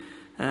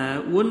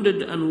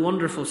Wounded and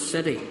Wonderful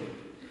City.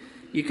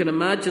 You can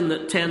imagine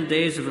that 10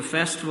 days of a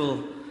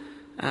festival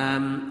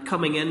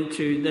coming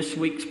into this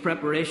week's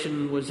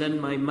preparation was in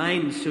my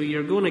mind. So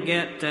you're going to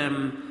get,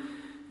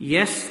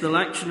 yes, the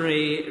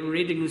lectionary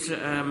readings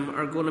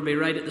are going to be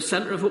right at the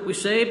centre of what we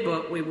say,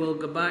 but we will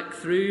go back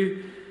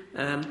through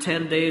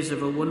 10 days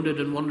of a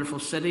wounded and wonderful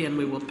city, and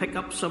we will pick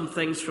up some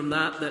things from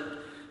that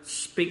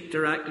speak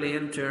directly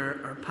into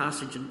our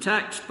passage and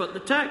text. But the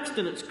text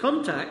in its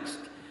context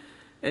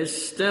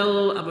is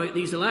still about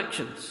these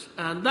elections.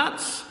 And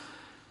that's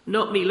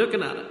not me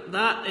looking at it.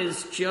 That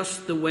is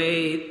just the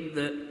way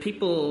that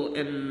people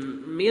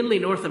in mainly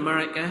North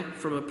America,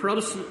 from a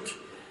Protestant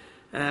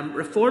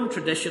Reformed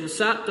tradition,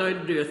 sat down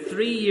to do a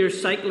 3-year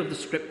cycle of the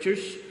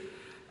Scriptures,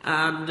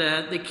 and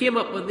they came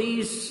up with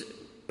these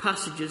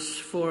passages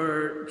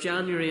for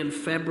January and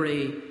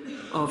February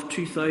of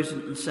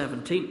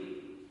 2017.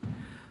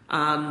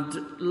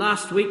 And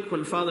last week,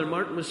 when Father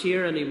Martin was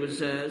here and he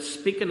was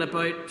speaking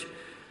about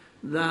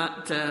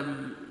that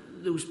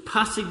those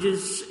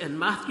passages in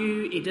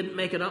Matthew, he didn't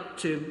make it up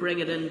to bring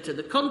it into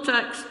the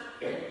context.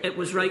 It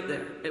was right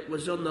there. It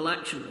was on the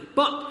lectionary.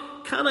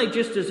 But can I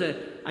just, as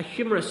a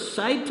humorous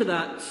side to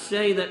that,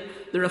 say that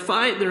the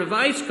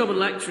Revised Common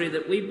Lectionary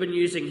that we've been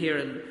using here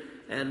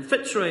in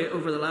Fitzroy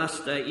over the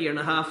last year and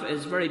a half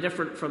is very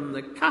different from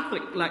the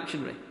Catholic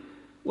lectionary?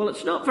 Well,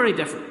 it's not very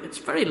different. It's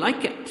very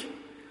like it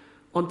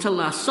until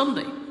last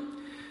Sunday.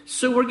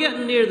 So we're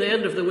getting near the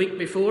end of the week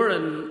before,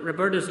 and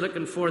Roberta's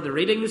looking for the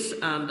readings,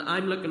 and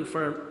I'm looking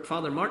for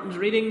Father Martin's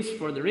readings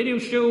for the radio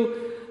show,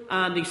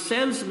 and he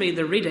sends me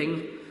the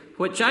reading,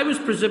 which I was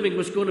presuming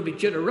was going to be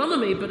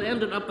Deuteronomy, but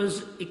ended up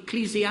as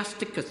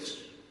Ecclesiasticus.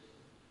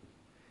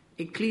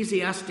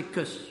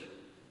 Ecclesiasticus.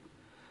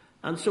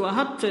 And so I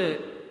had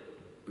to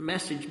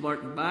message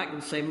Martin back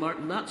and say,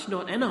 Martin, that's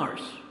not in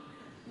ours.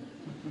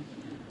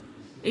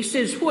 He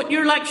says, what,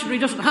 your lectionary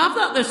doesn't have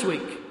that this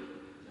week?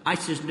 I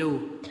says,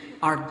 no.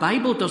 Our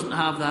Bible doesn't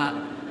have that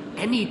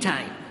any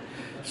time.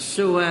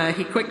 So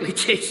he quickly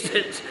changed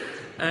it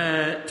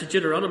to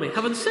Deuteronomy.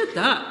 Having said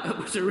that, it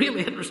was a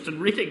really interesting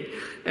reading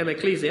in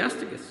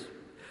Ecclesiasticus.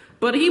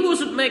 But he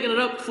wasn't making it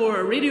up for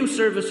a radio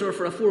service or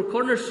for a Four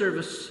Corners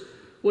service,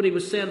 what he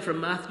was saying from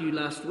Matthew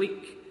last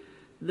week.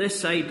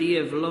 This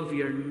idea of love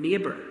your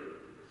neighbour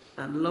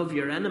and love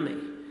your enemy.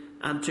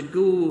 And to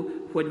go,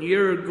 when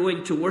you're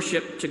going to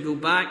worship, to go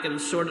back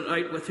and sort it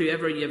out with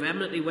whoever you have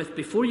enmity with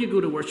before you go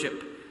to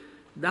worship.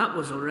 That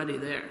was already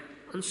there.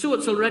 And so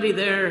it's already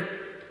there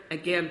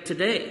again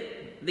today,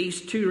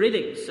 these two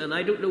readings. And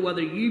I don't know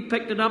whether you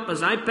picked it up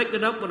as I picked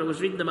it up when I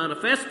was reading the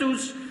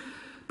manifestos,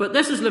 but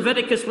this is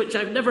Leviticus, which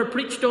I've never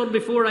preached on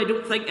before, I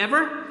don't think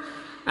ever.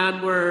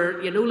 And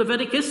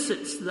Leviticus,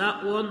 it's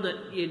that one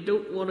that you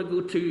don't want to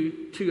go to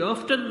too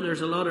often.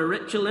 There's a lot of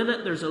ritual in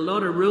it. There's a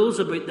lot of rules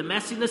about the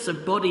messiness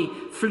of body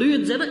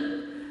fluids in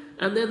it.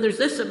 And then there's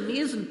this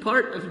amazing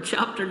part in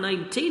chapter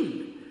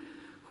 19,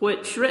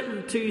 which,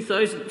 written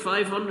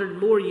 2,500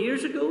 more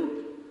years ago,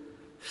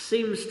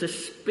 seems to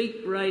speak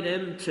right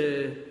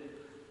into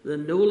the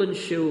Nolan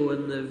Show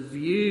and The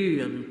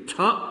View and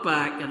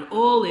Talkback and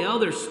all the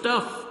other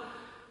stuff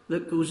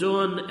that goes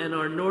on in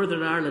our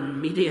Northern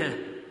Ireland media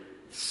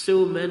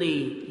so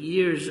many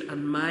years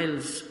and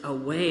miles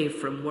away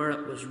from where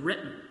it was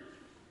written.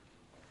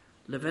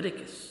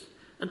 Leviticus.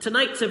 And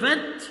tonight's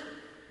event,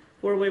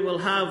 where we will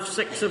have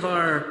 6 of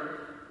our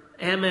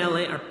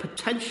MLA, or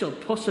potential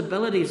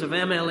possibilities of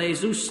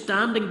MLAs, those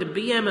standing to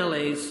be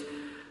MLAs,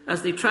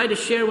 as they try to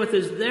share with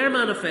us their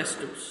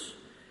manifestos.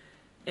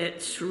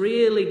 It's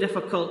really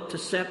difficult to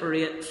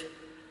separate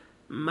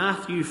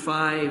Matthew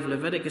 5,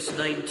 Leviticus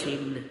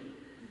 19,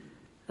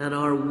 and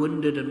our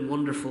wounded and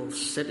wonderful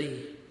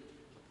city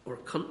or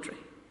country.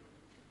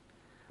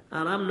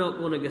 And I'm not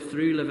going to go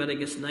through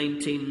Leviticus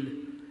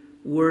 19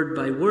 word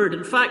by word.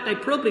 In fact, I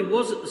probably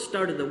was at the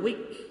start of the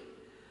week.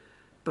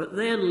 But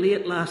then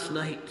late last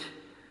night,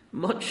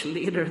 much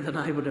later than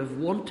I would have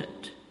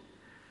wanted,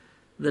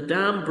 the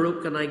dam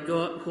broke and I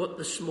got what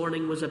this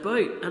morning was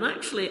about. And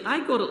actually,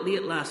 I got it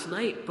late last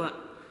night, but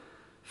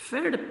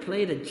fair to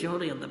play to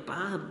Johnny and the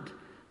band,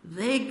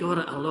 they got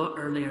it a lot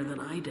earlier than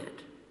I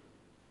did.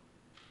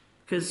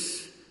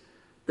 Because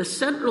the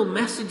central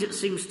message, it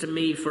seems to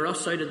me, for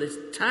us out of this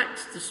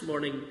text this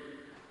morning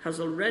has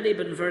already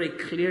been very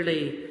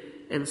clearly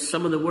in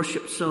some of the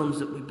worship songs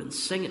that we've been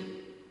singing.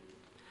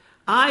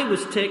 I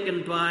was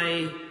taken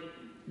by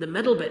the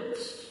middle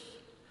bits.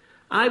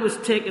 I was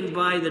taken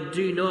by the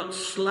do not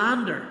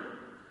slander.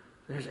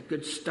 There's a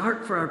good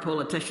start for our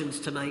politicians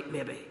tonight,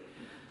 maybe.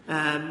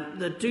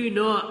 The do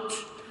not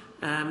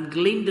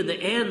glean to the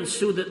end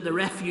so that the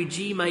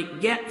refugee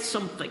might get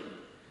something.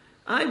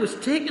 I was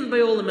taken by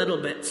all the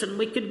middle bits, and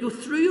we could go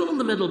through all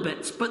the middle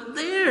bits. But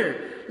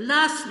there,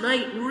 last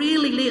night,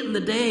 really late in the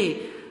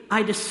day,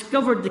 I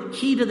discovered the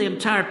key to the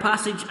entire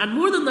passage. And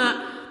more than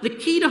that, the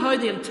key to how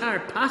the entire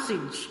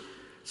passage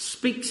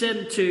speaks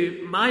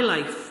into my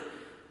life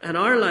and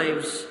our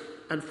lives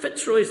and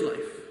Fitzroy's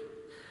life.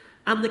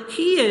 And the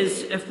key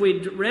is, if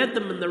we'd read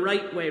them in the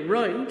right way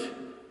round,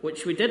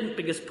 which we didn't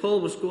because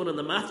Paul was going on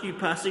the Matthew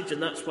passage,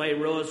 and that's why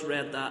Roz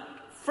read that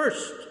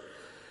first.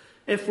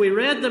 If we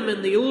read them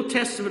in the Old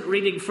Testament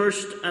reading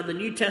first and the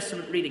New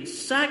Testament reading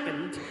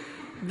second,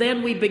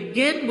 then we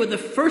begin with the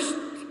first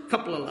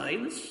couple of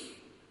lines,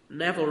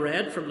 Neville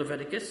read from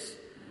Leviticus.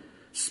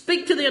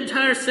 Speak to the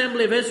entire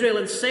assembly of Israel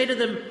and say to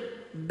them,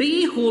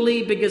 be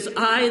holy because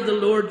I, the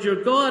Lord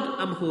your God,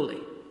 am holy.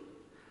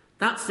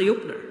 That's the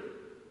opener.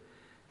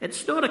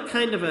 It's not a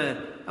kind of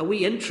a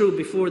wee intro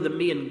before the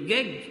main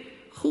gig.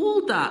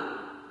 Hold that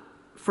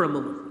for a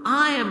moment.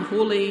 I am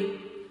holy.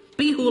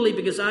 Be holy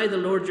because I, the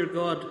Lord your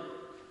God,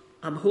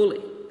 am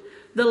holy.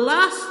 The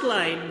last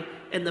line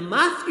in the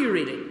Matthew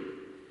reading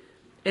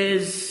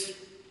is,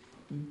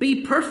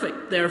 be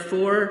perfect,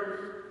 therefore,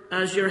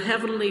 as your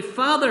heavenly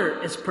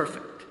Father is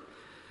perfect.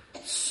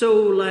 So,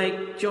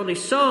 like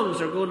Johnny's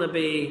songs are going to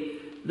be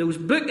those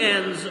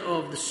bookends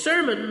of the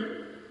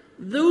sermon,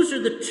 those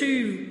are the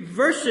two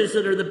verses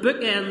that are the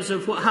bookends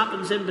of what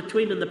happens in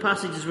between in the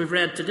passages we've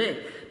read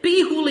today.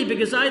 Be holy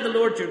because I, the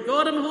Lord your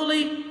God, am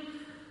holy.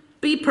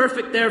 Be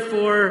perfect,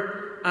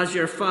 therefore, as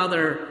your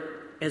Father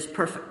is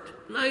perfect.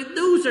 Now,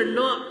 those are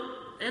not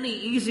any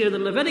easier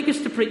than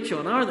Leviticus to preach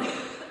on, are they?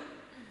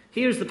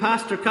 Here's the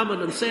pastor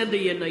coming and saying to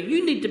you, now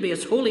you need to be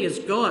as holy as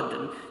God.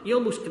 And you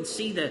almost can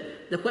see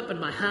the whip in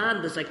my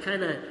hand as I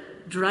kind of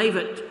drive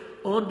it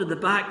onto the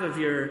back of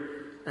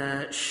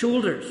your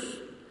shoulders.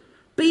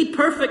 Be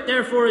perfect,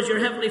 therefore, as your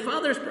heavenly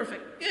Father is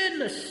perfect.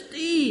 Goodness,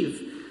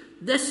 Steve,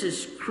 this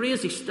is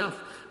crazy stuff.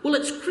 Well,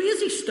 it's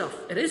crazy stuff.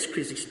 It is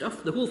crazy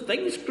stuff. The whole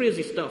thing's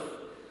crazy stuff.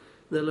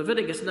 The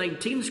Leviticus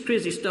 19 is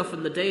crazy stuff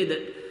in the day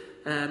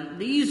that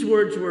these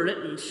words were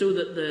written so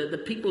that the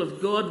people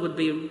of God would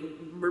be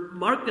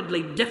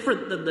markedly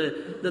different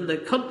than the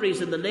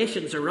countries and the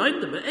nations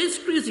around them. It is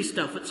crazy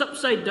stuff. It's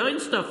upside down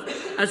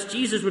stuff, as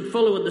Jesus would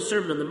follow in the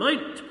Sermon on the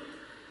Mount.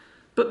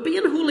 But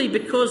being holy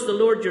because the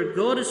Lord your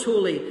God is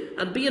holy,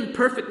 and being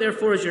perfect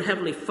therefore as your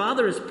heavenly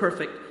Father is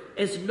perfect,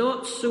 is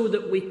not so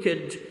that we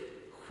could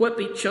whip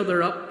each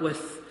other up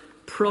with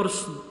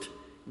Protestant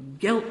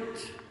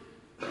guilt.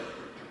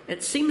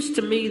 It seems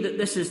to me that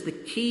this is the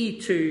key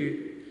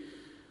to,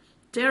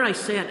 dare I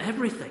say it,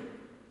 everything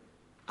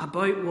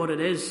about what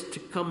it is to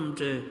come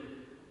to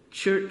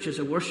church as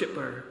a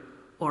worshipper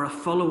or a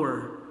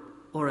follower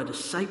or a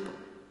disciple.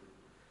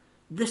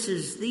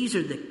 These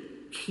are the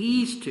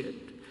keys to it.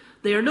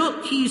 They are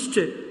not keys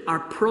to our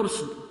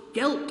Protestant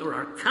guilt or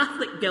our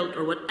Catholic guilt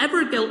or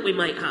whatever guilt we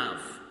might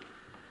have.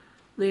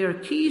 They are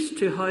keys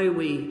to how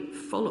we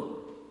follow,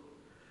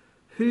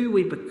 who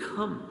we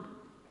become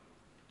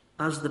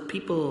as the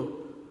people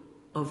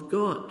of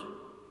God.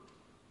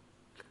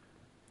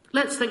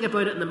 Let's think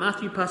about it in the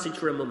Matthew passage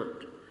for a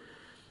moment.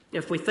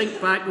 If we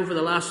think back over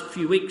the last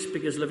few weeks,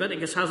 because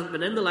Leviticus hasn't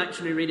been in the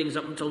lectionary readings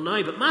up until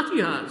now, but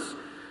Matthew has,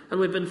 and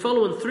we've been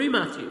following through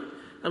Matthew,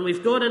 and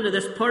we've got into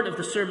this part of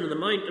the Sermon on the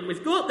Mount, and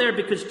we've got there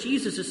because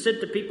Jesus has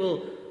said to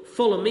people,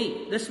 follow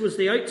me. This was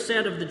the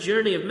outset of the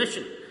journey of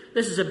mission.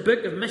 This is a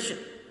book of mission.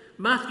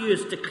 Matthew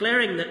is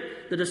declaring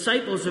that the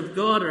disciples of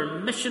God are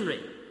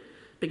missionary,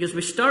 because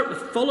we start with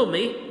follow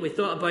me. We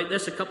thought about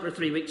this a couple or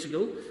 3 weeks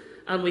ago,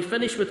 and we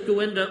finish with go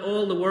into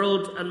all the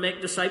world and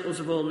make disciples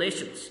of all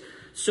nations.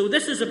 So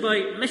this is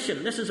about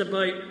mission. This is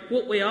about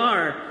what we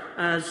are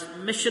as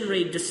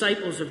missionary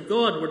disciples of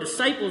God. We're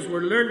disciples,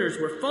 we're learners,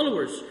 we're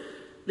followers.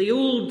 The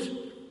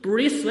old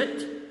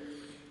bracelet,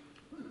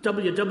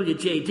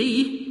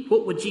 WWJD,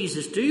 what would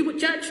Jesus do?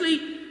 Which actually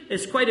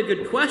is quite a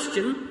good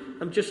question.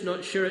 I'm just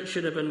not sure it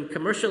should have been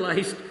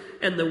commercialised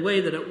in the way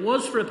that it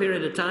was for a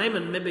period of time,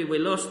 and maybe we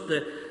lost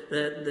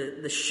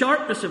the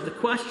sharpness of the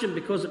question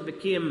because it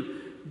became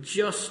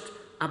just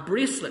a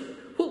bracelet.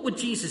 What would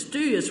Jesus do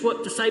is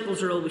what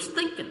disciples are always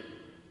thinking.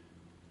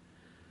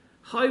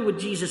 How would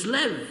Jesus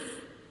live?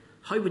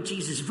 How would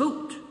Jesus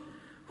vote?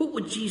 What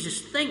would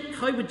Jesus think?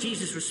 How would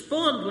Jesus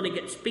respond when he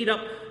gets beat up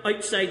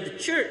outside the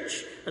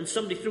church and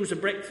somebody throws a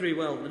brick through,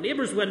 well, the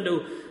neighbour's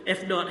window,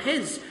 if not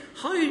his?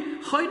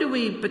 How do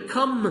we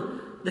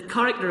become the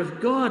character of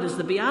God, as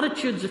the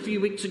Beatitudes a few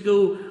weeks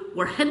ago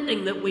were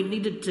hinting that we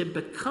needed to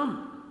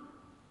become?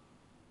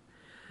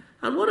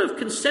 And what I've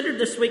considered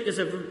this week,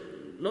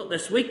 not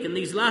this week, in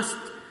these last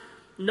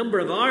number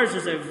of hours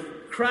as I've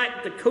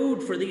cracked the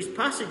code for these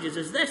passages,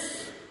 is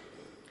this.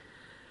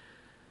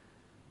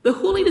 The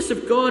holiness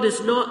of God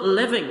is not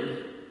living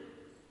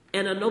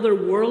in another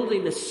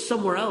worldliness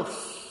somewhere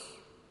else.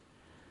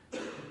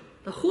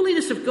 The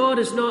holiness of God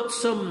is not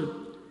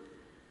some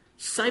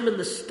Simon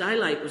the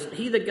Stylite. Wasn't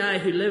he the guy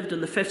who lived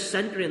in the 5th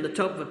century on the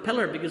top of a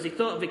pillar because he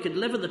thought if he could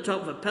live on the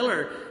top of a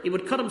pillar, he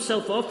would cut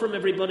himself off from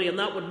everybody and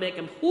that would make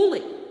him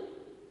holy?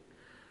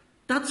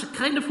 That's a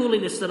kind of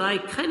holiness that I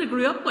kind of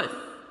grew up with.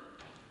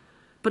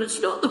 But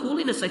it's not the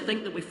holiness I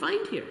think that we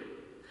find here.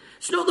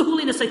 It's not the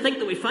holiness I think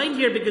that we find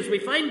here, because we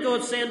find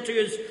God saying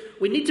to us,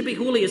 we need to be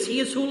holy as he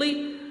is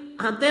holy,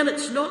 and then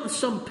it's not in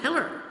some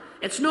pillar.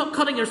 It's not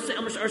cutting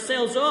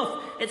ourselves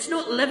off. It's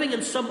not living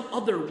in some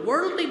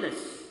otherworldliness.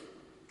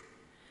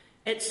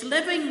 It's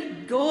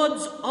living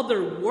God's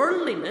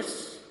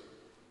otherworldliness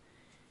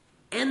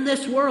in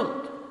this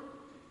world.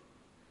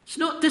 It's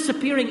not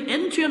disappearing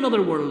into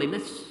another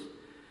worldliness.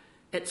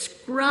 It's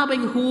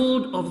grabbing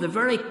hold of the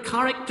very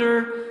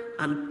character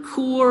and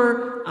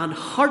core and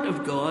heart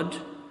of God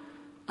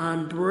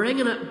and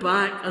bringing it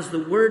back as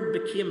the Word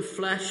became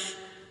flesh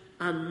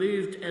and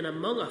moved in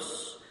among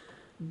us.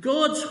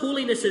 God's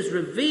holiness is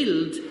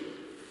revealed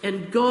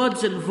in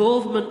God's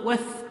involvement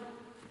with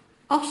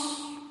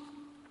us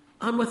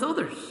and with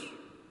others.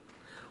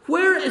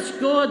 Where is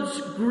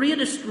God's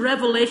greatest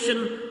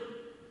revelation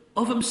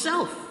of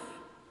himself?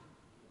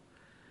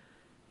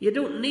 You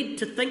don't need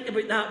to think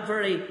about that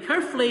very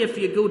carefully if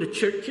you go to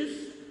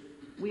churches.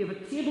 We have a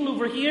table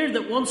over here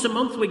that once a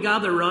month we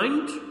gather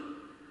round.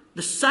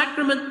 The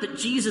sacrament that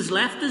Jesus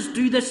left us,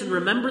 do this in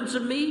remembrance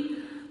of me.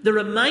 The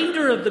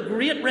reminder of the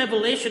great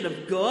revelation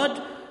of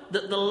God,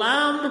 that the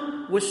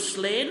Lamb was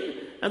slain,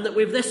 and that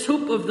we have this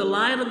hope of the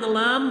Lion and the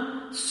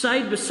Lamb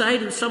side by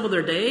side in some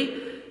other day.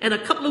 In a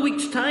couple of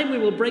weeks' time we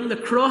will bring the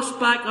cross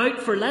back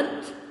out for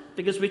Lent,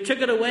 because we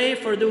took it away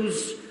for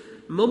those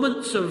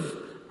moments of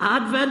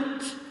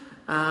Advent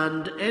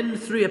and in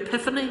through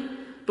Epiphany.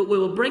 But we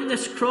will bring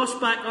this cross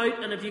back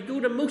out, and if you go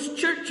to most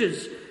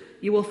churches,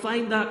 you will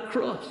find that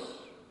cross.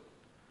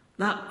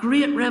 That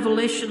great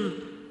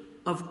revelation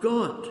of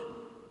God.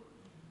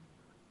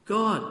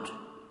 God,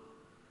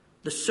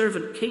 the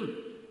servant king.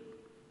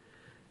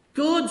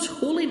 God's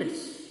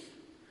holiness.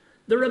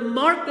 The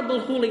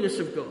remarkable holiness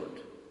of God.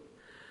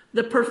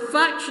 The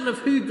perfection of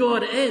who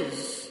God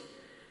is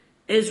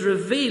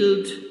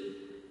revealed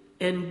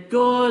in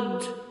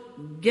God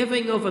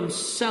giving of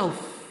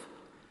himself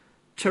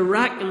to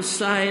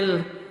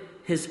reconcile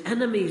his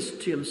enemies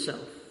to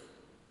himself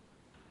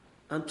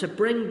and to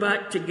bring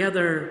back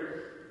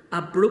together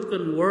a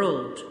broken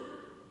world,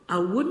 a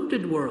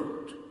wounded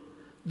world,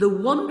 the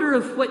wonder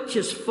of which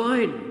is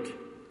found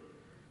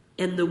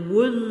in the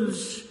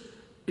wounds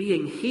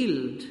being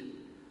healed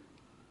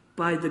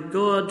by the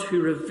God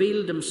who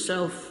revealed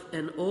himself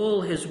in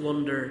all his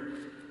wonder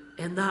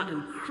in that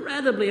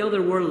incredibly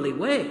otherworldly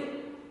way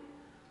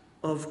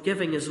of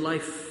giving his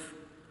life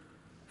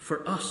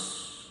for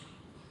us.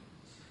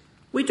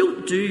 We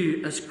don't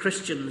do as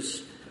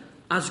Christians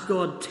as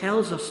God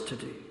tells us to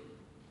do.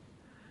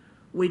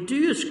 We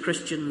do as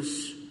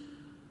Christians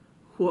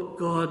what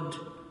God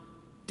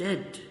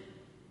did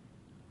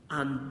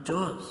and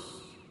does.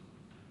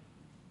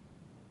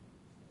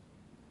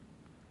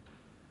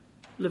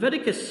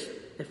 Leviticus,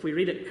 if we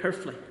read it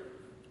carefully,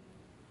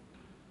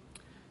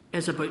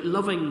 is about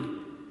loving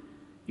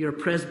your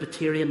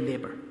Presbyterian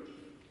neighbour.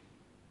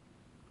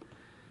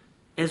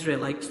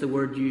 Israelites, the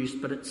word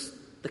used, but it's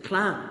the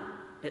clan.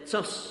 It's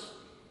us.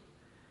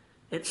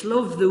 It's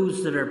love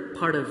those that are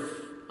part of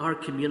our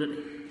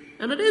community.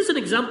 And it is an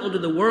example to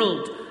the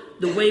world,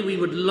 the way we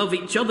would love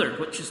each other,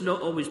 which has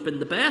not always been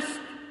the best.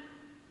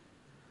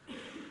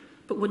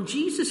 But when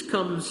Jesus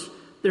comes,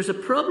 there's a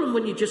problem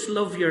when you just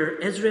love your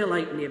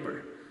Israelite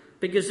neighbour.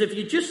 Because if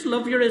you just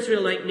love your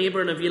Israelite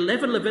neighbour, and if you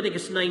live in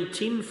Leviticus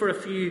 19 for a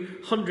few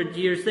hundred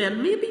years,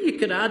 then maybe you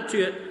could add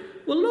to it,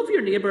 well, love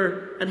your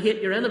neighbour and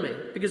hate your enemy.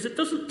 Because it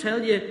doesn't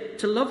tell you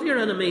to love your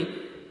enemy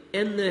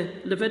in the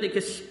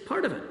Leviticus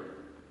part of it.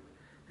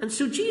 And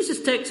so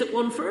Jesus takes it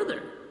one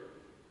further.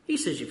 He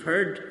says, you've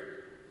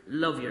heard,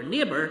 love your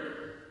neighbour,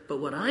 but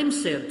what I'm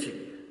saying to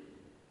you,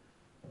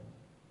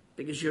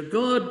 because your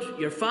God,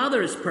 your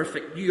Father is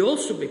perfect, you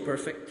also be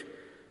perfect,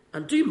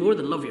 and do more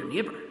than love your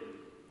neighbour.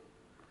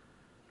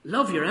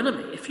 Love your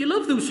enemy. If you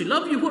love those who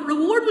love you, what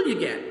reward will you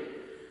get?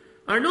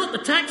 Are not the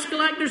tax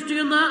collectors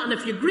doing that? And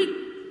if you greet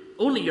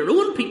only your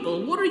own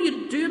people, what are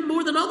you doing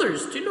more than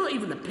others? Do not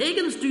even the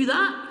pagans do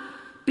that?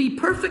 Be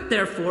perfect,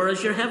 therefore,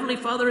 as your heavenly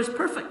Father is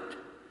perfect.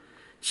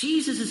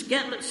 Jesus is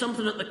getting at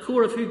something at the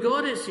core of who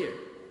God is here.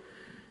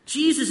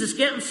 Jesus is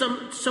getting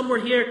somewhere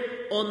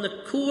here on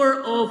the core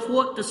of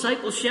what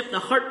discipleship, the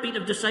heartbeat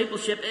of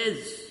discipleship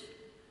is.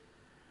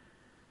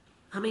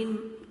 I mean,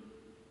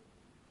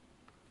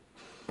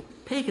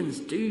 pagans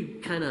do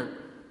kind of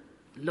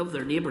love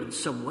their neighbour in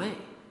some way.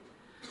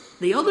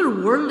 The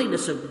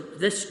otherworldliness of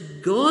this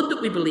God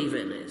that we believe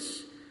in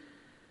is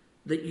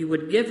that you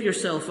would give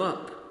yourself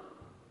up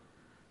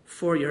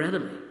for your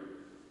enemy.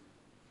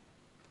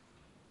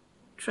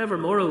 Trevor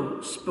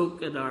Morrow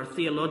spoke at our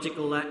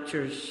theological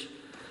lectures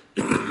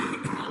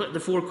at the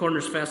Four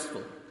Corners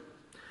Festival.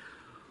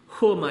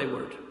 Oh my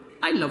word,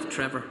 I love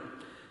Trevor.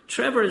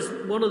 Trevor is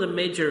one of the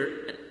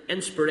major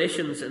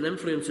inspirations and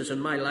influences in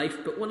my life,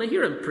 but when I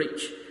hear him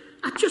preach,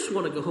 I just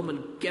want to go home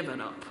and give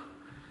it up.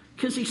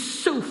 Because he's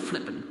so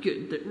flippin'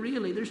 good that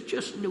really there's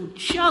just no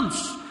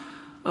chance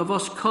of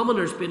us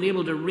commoners being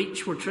able to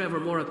reach where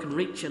Trevor Morrow can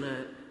reach in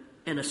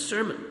a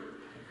sermon.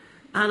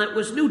 And it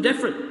was no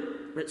different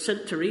at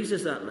St.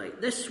 Teresa's that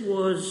night. This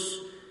was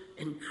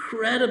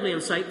incredibly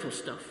insightful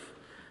stuff.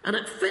 And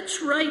it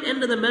fits right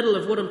into the middle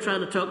of what I'm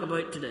trying to talk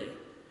about today.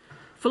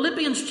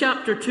 Philippians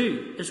chapter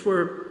 2 is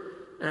where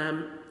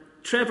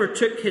Trevor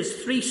took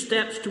his 3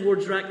 steps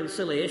towards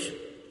reconciliation.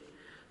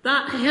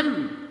 That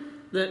hymn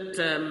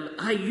that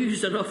I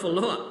use an awful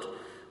lot.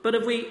 But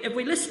if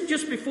we listen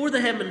just before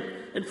the hymn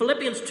in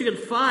Philippians 2 and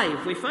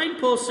 5, we find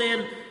Paul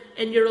saying,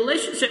 in your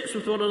relationships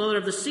with one another,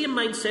 have the same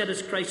mindset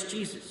as Christ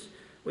Jesus.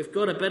 We've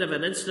got a bit of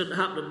an incident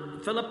happening in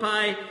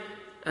Philippi,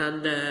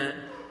 and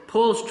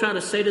Paul's trying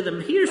to say to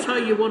them, here's how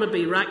you want to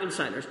be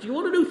reconcilers. Do you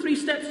want to know 3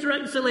 steps to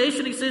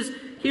reconciliation? He says,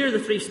 here are the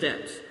 3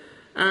 steps.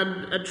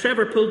 And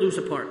Trevor pulled those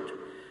apart.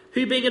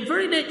 Who, being in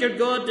very nature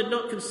God, did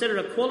not consider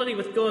equality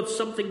with God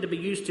something to be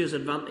used to his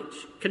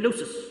advantage.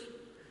 Kenosis.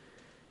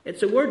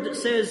 It's a word that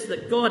says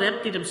that God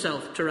emptied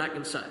himself to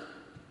reconcile.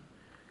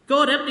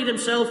 God emptied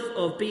himself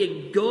of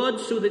being God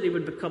so that he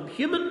would become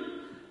human,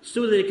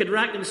 so that he could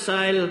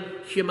reconcile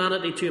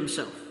humanity to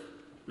himself.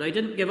 Now, he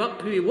didn't give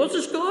up who he was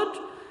as God,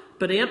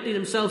 but he emptied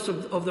himself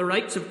of the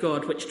rights of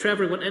God, which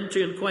Trevor went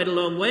into in quite a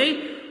long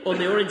way on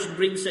the orange and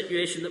green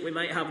situation that we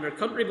might have in our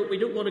country, but we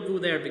don't want to go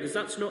there because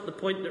that's not the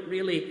point that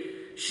really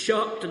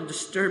shocked and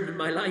disturbed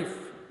my life.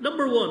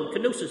 Number 1,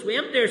 kenosis. We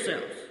empty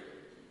ourselves.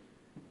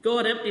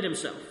 God emptied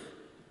himself.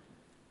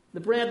 The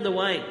bread and the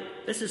wine.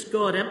 This is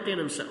God emptying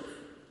himself.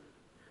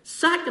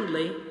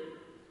 Secondly,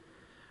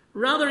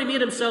 rather he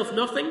made himself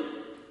nothing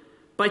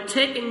by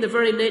taking the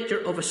very nature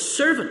of a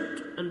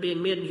servant and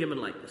being made in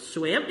human likeness.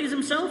 So he empties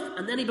himself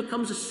and then he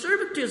becomes a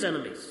servant to his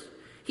enemies.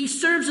 He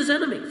serves his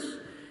enemies.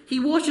 He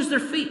washes their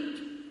feet.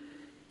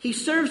 He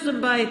serves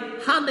them by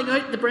handing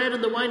out the bread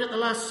and the wine at the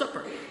Last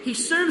Supper. He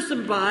serves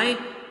them by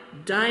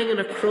dying on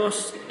a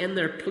cross in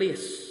their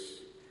place.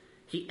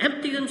 He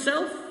emptied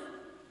himself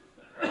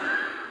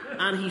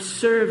and he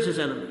serves his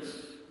enemies.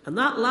 And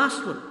that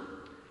last one,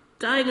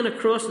 dying on a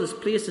cross in his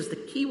place, is the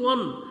key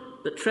one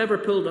that Trevor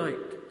pulled out.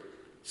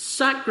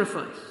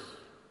 Sacrifice.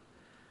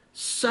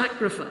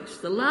 Sacrifice.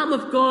 The Lamb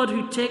of God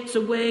who takes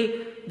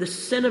away the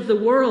sin of the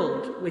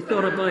world, we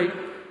thought about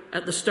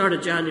at the start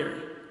of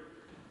January.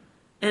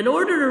 In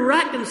order to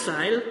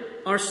reconcile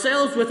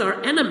ourselves with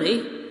our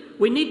enemy,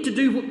 we need to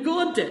do what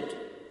God did.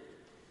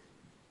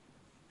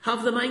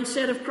 Have the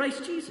mindset of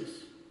Christ Jesus.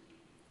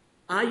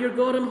 I, your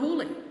God, am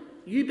holy.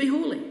 You be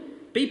holy.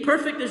 Be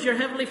perfect as your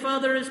heavenly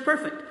Father is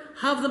perfect.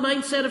 Have the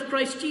mindset of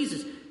Christ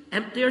Jesus.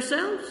 Empty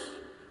ourselves.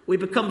 We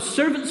become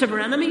servants of our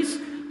enemies.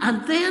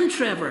 And then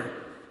Trevor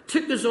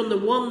took us on the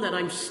one that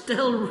I'm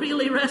still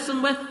really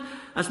wrestling with.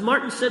 As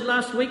Martin said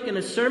last week in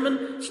his sermon,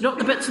 it's not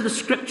the bits of the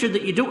scripture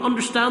that you don't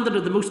understand that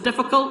are the most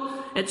difficult.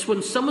 It's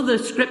when some of the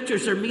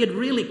scriptures are made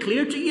really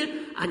clear to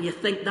you and you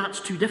think that's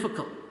too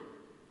difficult.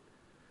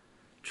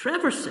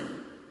 Trevor said,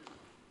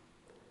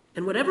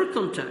 in whatever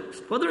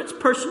context, whether it's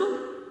personal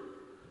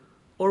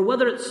or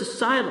whether it's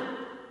societal,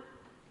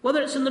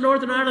 whether it's in the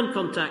Northern Ireland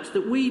context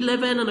that we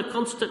live in a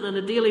constant and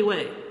a daily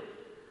way,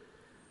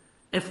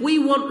 if we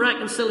want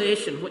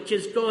reconciliation, which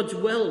is God's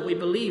will, we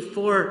believe,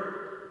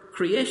 for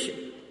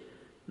creation,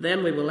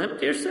 then we will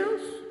empty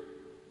ourselves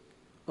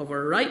of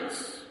our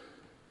rights.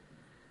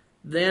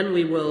 Then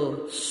we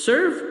will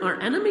serve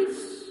our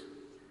enemies.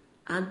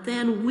 And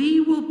then we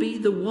will be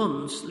the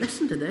ones,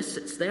 listen to this,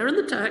 it's there in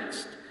the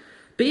text,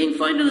 being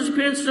found in his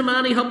appearance as a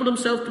man, he humbled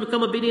himself to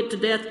become obedient to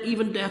death,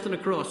 even death on a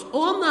cross.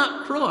 On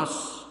that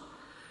cross,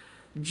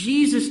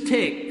 Jesus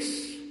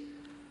takes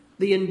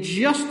the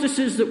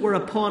injustices that were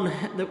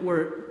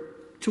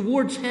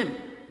towards him,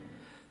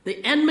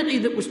 the enmity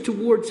that was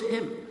towards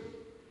him,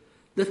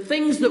 the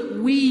things that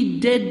we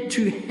did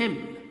to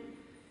him,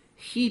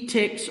 he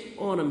takes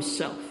on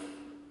himself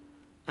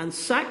and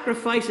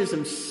sacrifices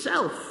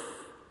himself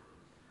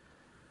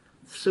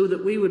so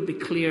that we would be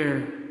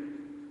clear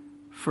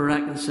for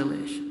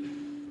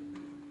reconciliation.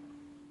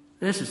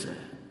 This is an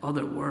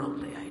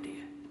otherworldly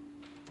idea.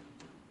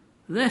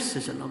 This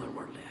is an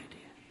otherworldly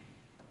idea.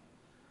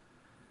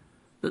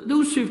 That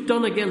those who've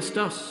done against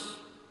us,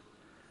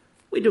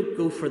 we don't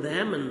go for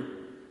them and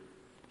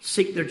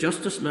seek their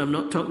justice. Now, I'm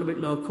not talking about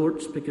law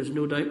courts because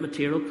no doubt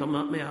material will come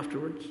at me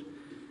afterwards.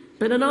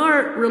 But in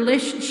our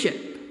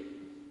relationship,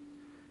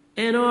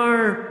 in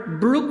our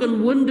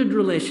broken, wounded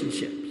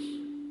relationships,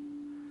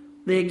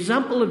 the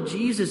example of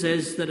Jesus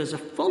is that as a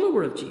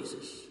follower of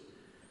Jesus,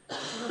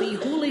 be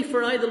holy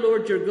for I, the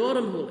Lord your God,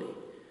 am holy.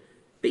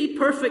 Be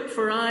perfect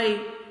for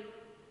I,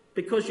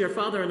 because your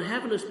Father in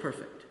heaven is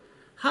perfect.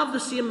 Have the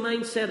same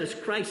mindset as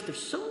Christ. If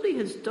somebody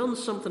has done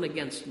something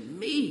against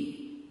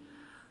me,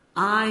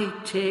 I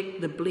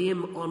take the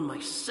blame on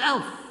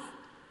myself,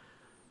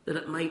 that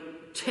it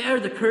might tear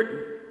the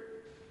curtain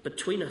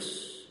between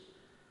us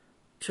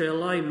to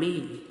allow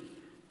me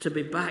to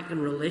be back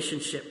in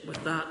relationship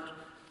with that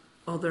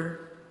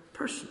other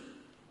person.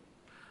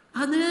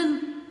 And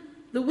then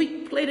the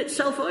week played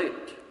itself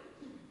out.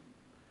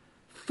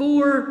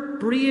 4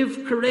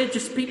 brave,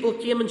 courageous people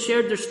came and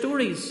shared their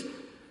stories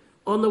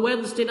on the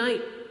Wednesday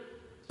night.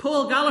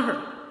 Paul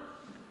Gallagher.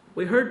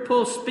 We heard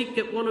Paul speak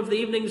at one of the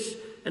evenings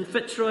in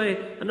Fitzroy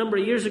a number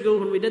of years ago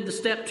when we did the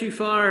Step Too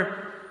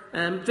Far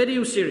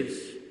video series.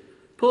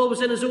 Paul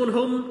was in his own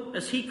home,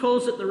 as he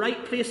calls it, the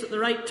right place at the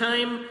right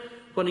time,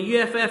 when a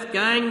UFF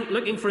gang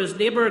looking for his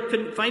neighbour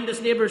couldn't find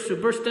his neighbour, so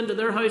burst into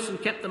their house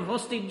and kept them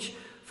hostage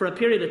for a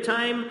period of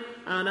time.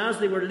 And as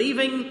they were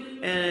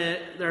leaving,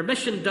 their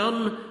mission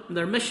done,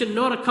 their mission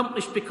not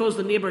accomplished because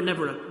the neighbour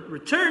never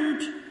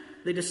returned,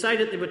 they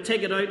decided they would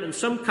take it out on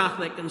some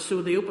Catholic, and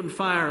so they opened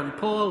fire on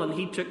Paul, and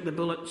he took the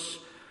bullets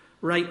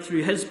right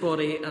through his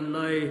body and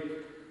now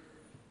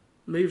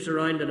moves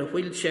around in a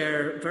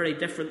wheelchair, very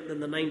different than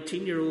the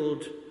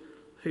 19-year-old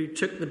who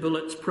took the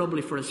bullets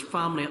probably for his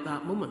family at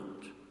that moment.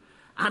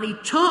 And he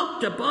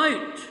talked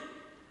about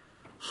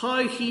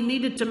how he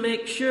needed to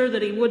make sure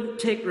that he wouldn't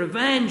take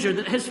revenge, or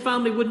that his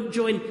family wouldn't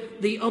join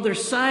the other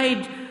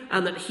side,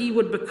 and that he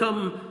would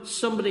become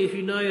somebody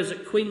who now is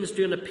at Queen's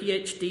doing a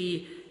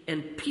PhD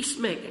in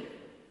peacemaking.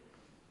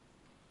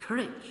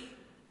 Courage.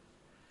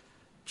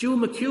 Joe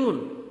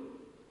McEwen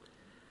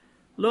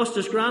lost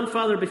his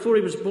grandfather before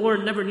he was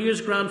born, never knew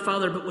his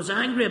grandfather, but was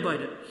angry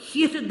about it.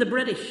 Hated the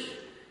British.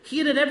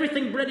 Hated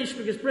everything British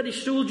because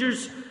British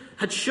soldiers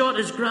had shot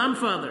his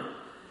grandfather.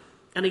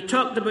 And he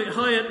talked about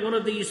how at one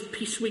of these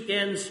peace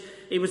weekends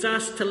he was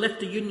asked to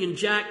lift a Union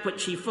Jack,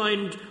 which he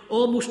found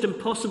almost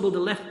impossible to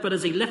lift, but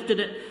as he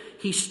lifted it,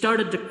 he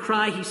started to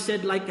cry, he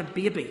said, like a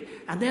baby.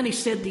 And then he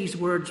said these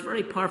words,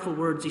 very powerful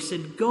words. He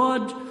said,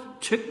 "God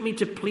took me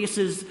to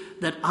places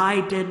that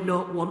I did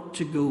not want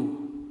to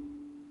go,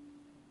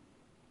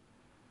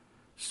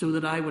 so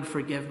that I would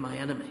forgive my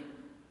enemy."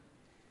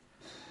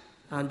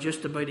 And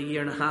just about a year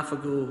and a half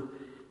ago,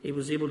 he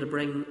was able to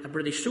bring a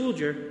British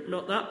soldier,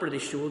 not that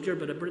British soldier,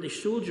 but a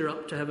British soldier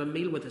up to have a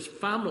meal with his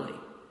family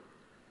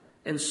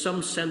in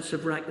some sense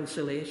of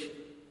reconciliation.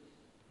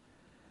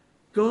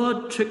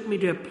 God took me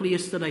to a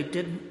place that I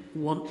didn't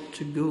want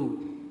to go.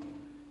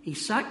 He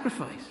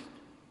sacrificed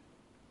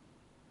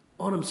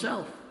on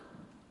himself,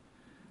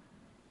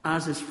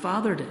 as his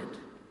Father did.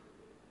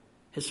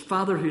 His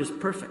Father who is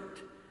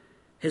perfect,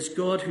 his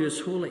God who is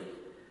holy,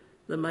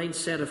 the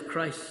mindset of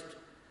Christ.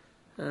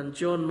 And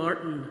John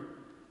Martin,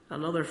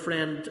 another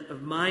friend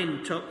of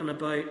mine, talking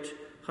about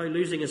how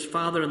losing his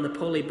father in the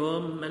Polly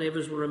bomb, many of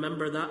us will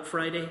remember that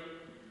Friday.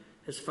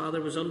 His father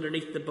was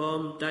underneath the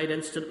bomb, died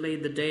instantly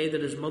the day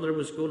that his mother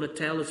was going to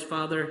tell his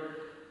father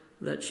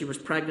that she was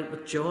pregnant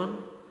with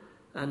John.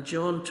 And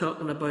John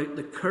talking about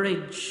the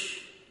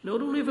courage, not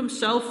only of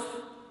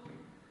himself,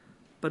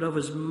 but of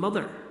his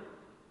mother,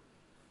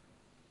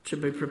 to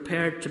be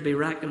prepared to be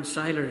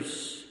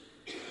reconcilers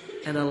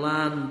in a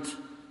land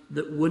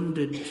that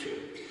wounded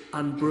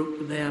and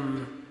broke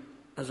them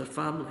as a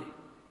family.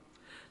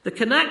 The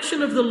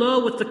connection of the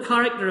law with the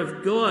character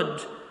of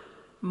God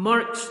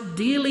marks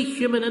daily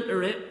human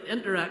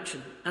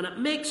interaction, and it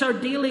makes our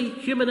daily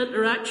human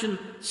interaction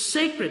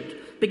sacred,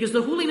 because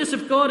the holiness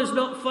of God is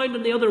not found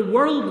in the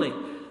otherworldly.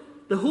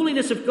 The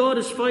holiness of God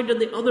is found in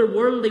the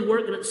otherworldly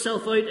working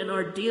itself out in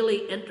our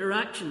daily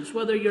interactions.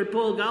 Whether you're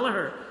Paul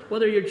Gallagher,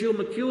 whether you're Joe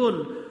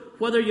McEwen,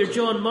 whether you're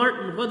John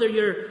Martin, whether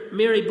you're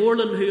Mary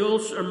Borland,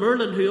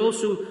 Merlin, who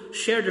also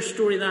shared her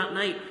story that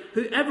night,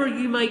 whoever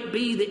you might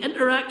be, the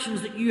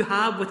interactions that you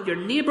have with your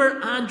neighbour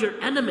and your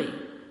enemy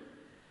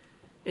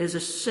is a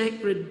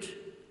sacred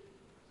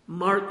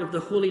mark of the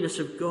holiness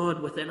of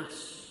God within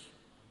us.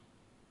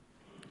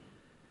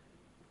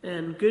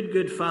 And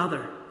Good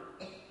Father,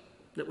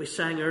 that we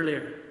sang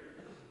earlier,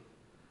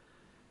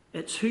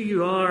 it's who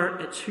you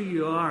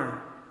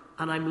are,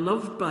 and I'm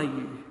loved by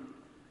you.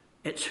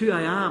 It's who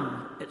I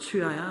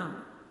am.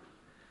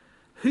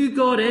 Who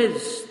God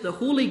is, the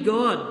holy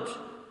God,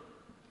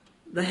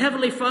 the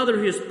Heavenly Father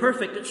who is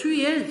perfect, it's who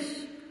He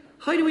is.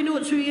 How do we know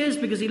it's who He is?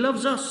 Because He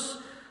loves us.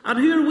 And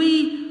who are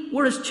we?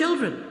 We're His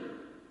children.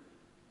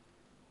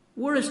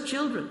 We're His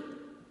children.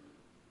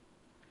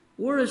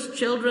 We're His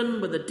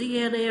children with the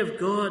DNA of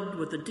God,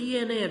 with the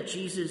DNA of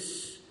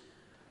Jesus,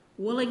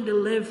 willing to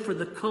live for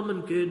the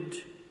common good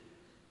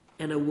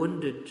in a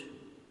wounded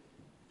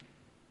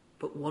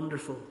but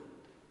wonderful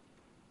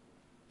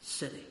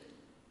city.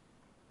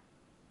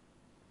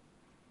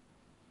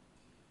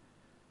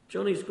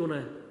 Johnny's going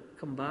to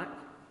come back.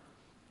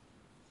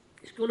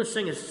 He's going to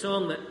sing a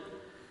song that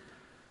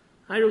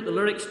I wrote the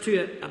lyrics to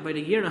it about a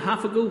year and a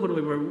half ago when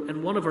we were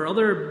in one of our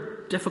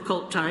other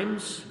difficult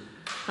times,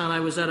 and I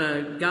was at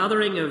a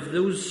gathering of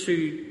those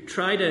who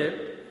try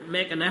to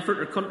make an effort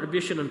or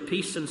contribution in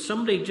peace, and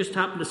somebody just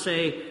happened to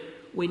say,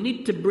 we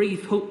need to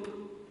breathe hope.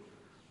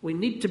 We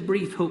need to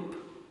breathe hope.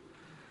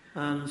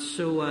 And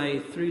so I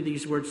threw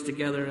these words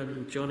together,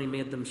 and Johnny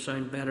made them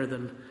sound better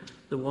than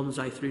the ones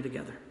I threw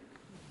together.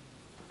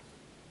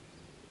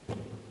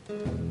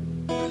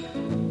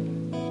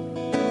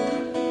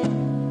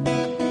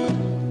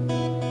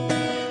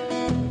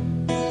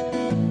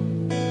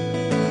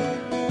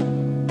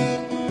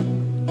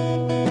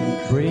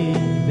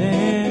 Breathe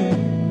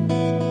in,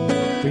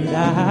 breathe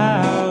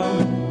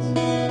out.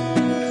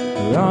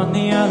 We're on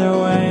the other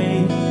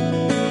way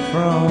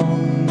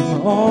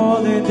from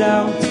all the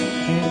doubts.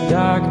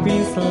 Dark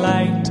beats the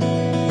light,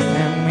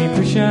 and we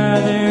push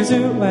others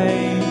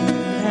away,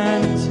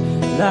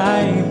 and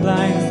light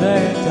blinds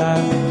the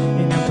dark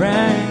in a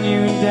brand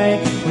new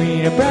day. We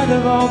need a breath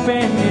of hope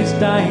in this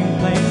dying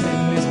place,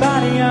 in this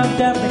body of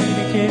death. We need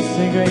a kiss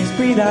of grace.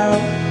 Breathe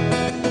out,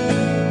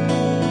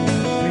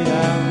 breathe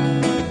out.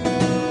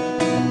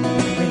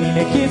 We need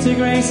a kiss of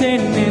grace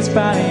in this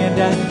body of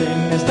death,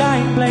 in this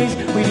dying place.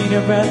 We need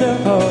a breath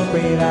of hope.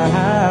 Breathe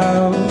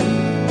out.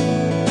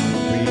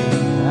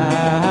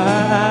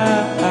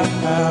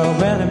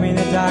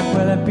 dark?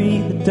 Will it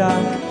be the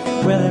dark?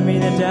 Will it be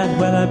the death?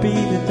 Will it be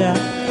the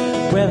death?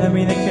 Will it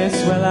be the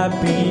kiss? Will it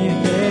be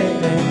the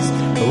kiss?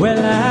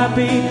 Will I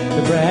be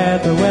the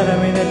breath? Or will it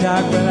be the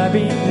dark? Will I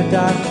be the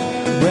dark?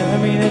 Will I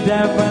be the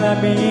death? Will I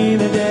be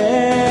the death?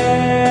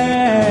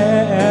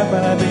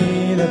 Will I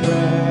be the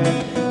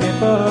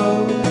breath?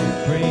 Oh,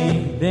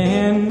 breathe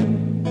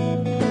in,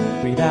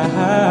 breathe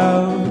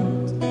out.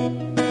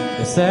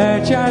 To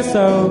search our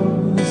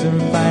souls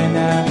and find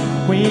out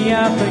we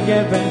are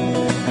forgiven,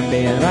 and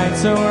being right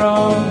so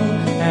wrong,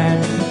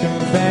 and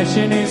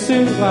confession is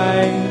so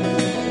right,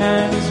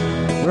 and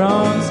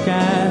wrongs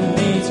can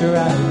lead to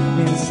right.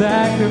 In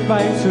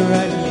sacrifice to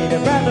right, we need a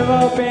breath of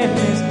hope in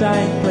this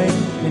dying place.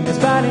 In this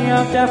body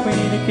of death, we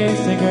need a kiss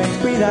of grace.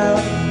 Breathe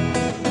out,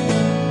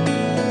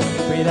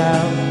 breathe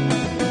out.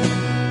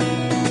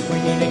 We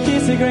need a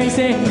kiss of grace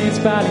in this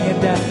body of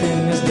death.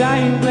 In this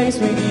dying place,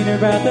 we need a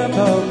breath of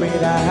hope.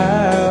 Breathe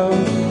out,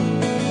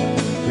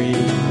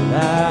 breathe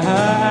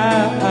out.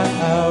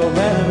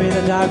 Will it be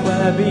the dark?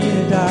 Will it be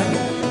the dark?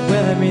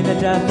 Will it be the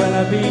death? Will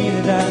it be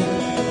the death?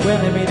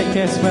 Will it be the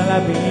kiss? Will I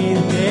be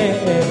the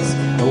kiss?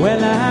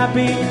 Will I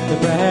be the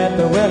breath?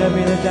 Or will it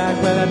be the dark?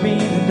 Will I be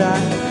the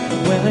dark?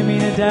 Will it be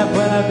the death?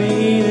 Will I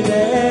be the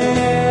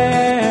death?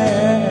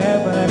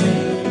 Will I be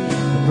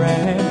the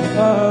breath?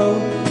 Oh,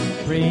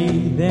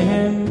 breathe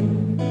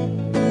in,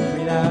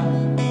 breathe out.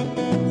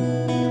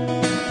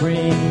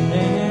 Breathe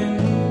in,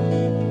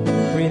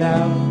 breathe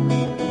out.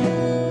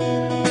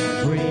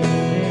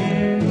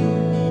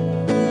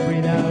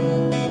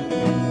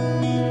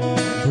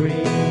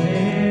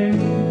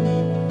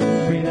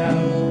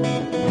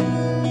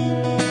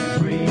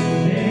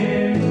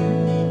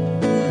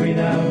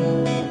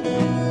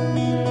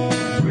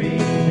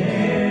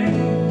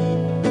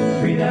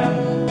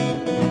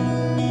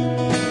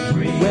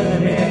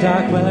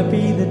 Dark, will it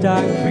be the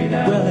dark?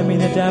 Will it be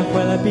the death?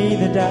 Will it be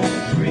the death?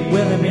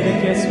 Will it be the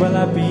kiss? Will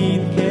I be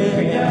the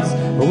kiss?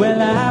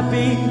 Will I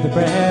be the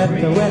breath?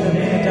 Or will it be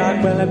the dark?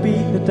 Will it be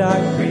the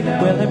dark?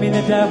 Will it be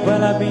the death?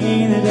 Will I be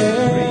the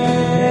death?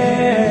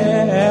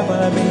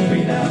 Will I be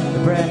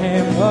the breath?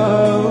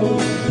 Oh,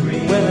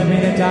 will it be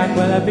the dark?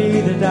 Will it be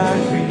the dark?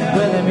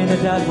 Will it be the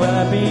death? Will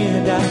I be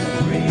the death?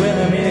 Will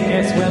it be the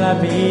kiss? Will I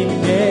be the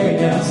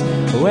kiss?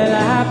 Will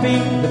I be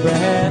the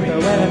breath? Or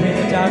will it be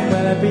the dark?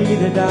 Will I be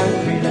the dark?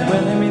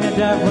 Will it be the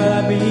death? Will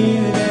I be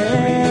the death?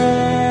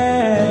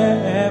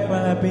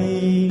 Will I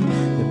be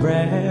the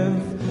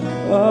breath?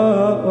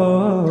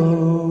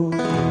 Oh.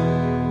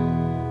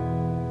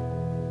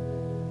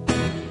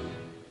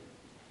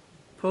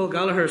 Paul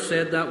Gallagher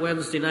said that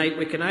Wednesday night,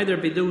 we can either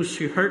be those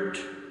who hurt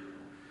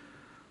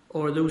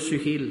or those who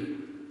heal.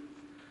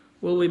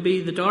 Will we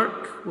be the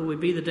dark? Will we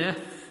be the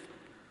death?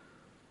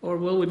 Or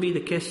will we be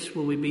the kiss?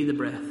 Will we be the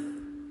breath?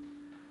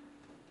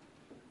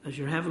 As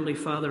your Heavenly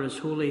Father is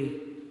holy,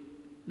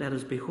 let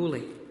us be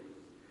holy.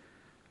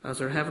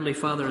 As our Heavenly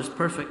Father is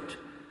perfect,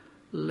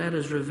 let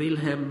us reveal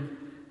Him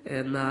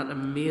in that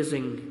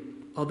amazing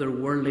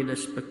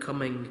otherworldliness,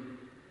 becoming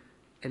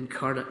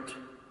incarnate.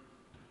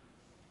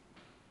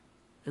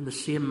 In the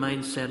same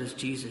mindset as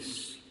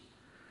Jesus.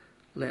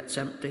 Let's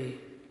empty,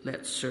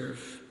 let's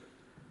serve,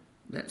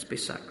 let's be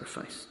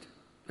sacrificed.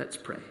 Let's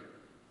pray.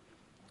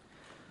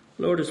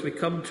 Lord, as we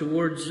come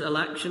towards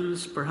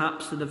elections,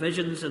 perhaps the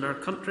divisions in our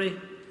country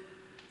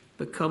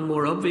become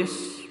more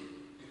obvious.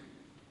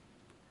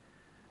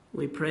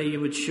 We pray you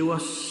would show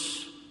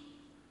us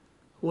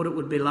what it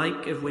would be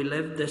like if we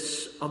lived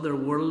this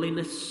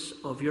otherworldliness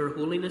of your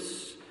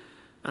holiness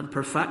and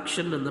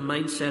perfection and the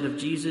mindset of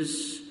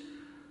Jesus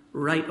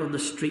right on the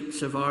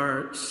streets of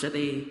our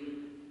city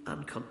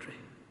and country.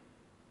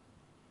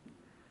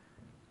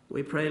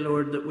 We pray,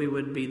 Lord, that we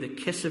would be the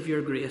kiss of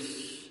your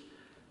grace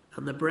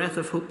and the breath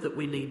of hope that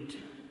we need,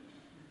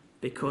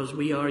 because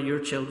we are your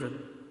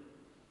children.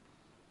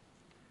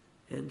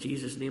 In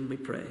Jesus' name we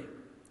pray.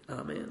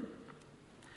 Amen.